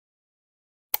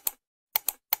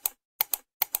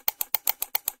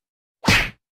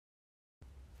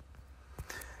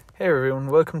Hey everyone,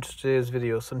 welcome to today's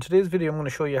video. So in today's video I'm going to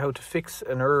show you how to fix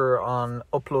an error on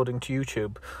uploading to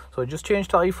YouTube. So I just changed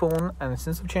to iPhone, and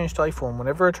since I've changed to iPhone,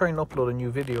 whenever I try and upload a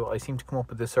new video I seem to come up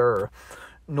with this error.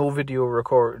 No video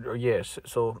record yet.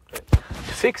 So to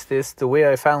fix this, the way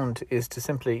I found is to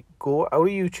simply go out of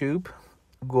YouTube,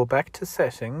 go back to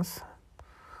settings.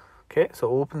 Okay, so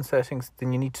open settings,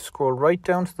 then you need to scroll right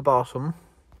down to the bottom,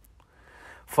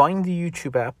 find the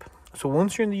YouTube app. So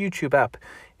once you're in the YouTube app,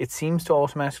 it seems to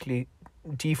automatically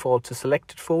default to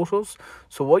selected photos.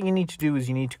 So what you need to do is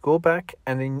you need to go back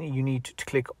and then you need to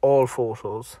click all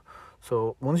photos.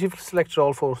 So once you've selected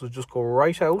all photos, just go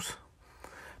right out,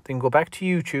 then go back to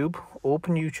YouTube,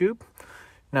 open YouTube.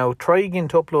 Now try again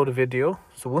to upload a video.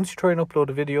 So once you try and upload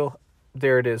a video,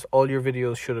 there it is, all your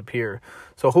videos should appear.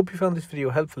 So I hope you found this video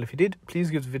helpful. If you did,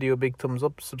 please give the video a big thumbs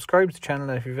up, subscribe to the channel,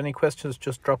 and if you have any questions,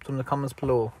 just drop them in the comments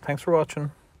below. Thanks for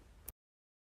watching.